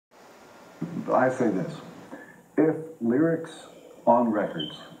I say this. If lyrics on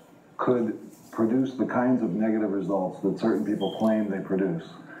records could produce the kinds of negative results that certain people claim they produce,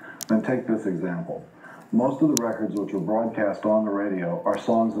 then take this example. Most of the records which are broadcast on the radio are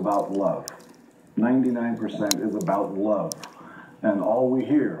songs about love. 99% is about love. And all we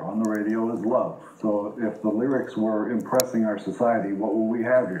hear on the radio is love. So if the lyrics were impressing our society, what will we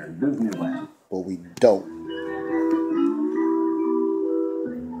have here? Disneyland. But we don't.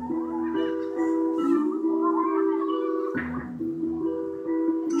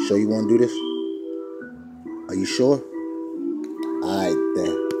 Sure you want to do this? Are you sure? Alright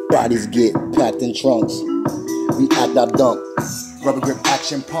then. Bodies get packed in trunks. We act our dump. Rubber grip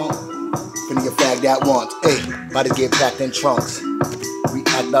action pump. Finna your fag that once. Ayy. Bodies get packed in trunks. We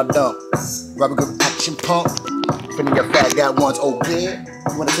act our dump. Rubber grip action pump. Finna your fag that once. Oh yeah?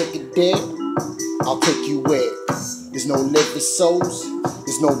 You wanna take it there? I'll take you where? There's no living souls.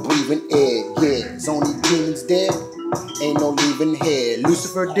 There's no breathing air. Yeah, there's only demons there. Ain't no leaving here.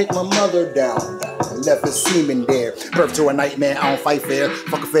 Lucifer dick my mother down. Left his semen there. Birth to a nightmare, I don't fight fair.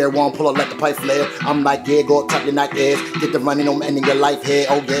 Fuck a fair one, pull up like the pipe flare. I'm like, yeah, go up top your night ass. Get the running on ending your life here.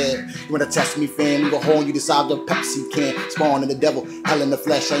 Oh yeah. You wanna test me, fam? You go home, you decide the Pepsi can. Spawn in the devil, hell in the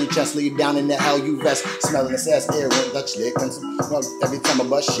flesh. On your chest, lay you down in the hell you rest. Smelling the ass air with Dutch lick. Every time I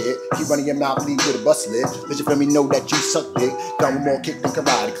bust shit, keep running your mouth, leave with a bust lid. Let you feel me know that you suck dick. Got one more kick than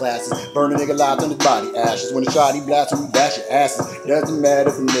karate classes. Burn a nigga lives on his body ashes. When the shotty blast and we dash your asses. Doesn't matter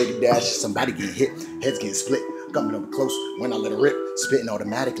if a nigga dashes. Somebody get hit, heads getting split. Coming up close when I let it rip. Spitting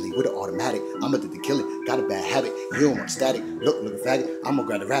automatically with an automatic. I'm addicted to kill it. Got a bad habit. You don't want static. Look a faggot. I'm gonna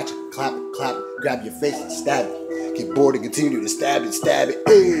grab the ratchet. Clap it, clap it. Grab your face and stab it. Get bored and continue to stab it, stab it.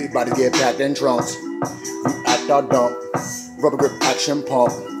 Everybody get packed in trunks. We act our dump. Rubber grip action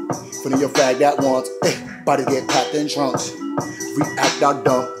pump. Finna your fag that once. Body get packed in trunks. We act our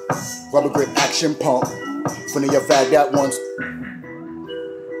dump. Rubber grip action pump. Finna your fag that once.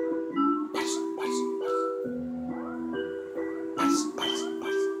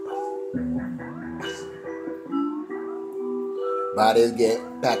 Bodies get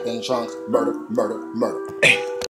packed in trunks. Murder, murder, murder.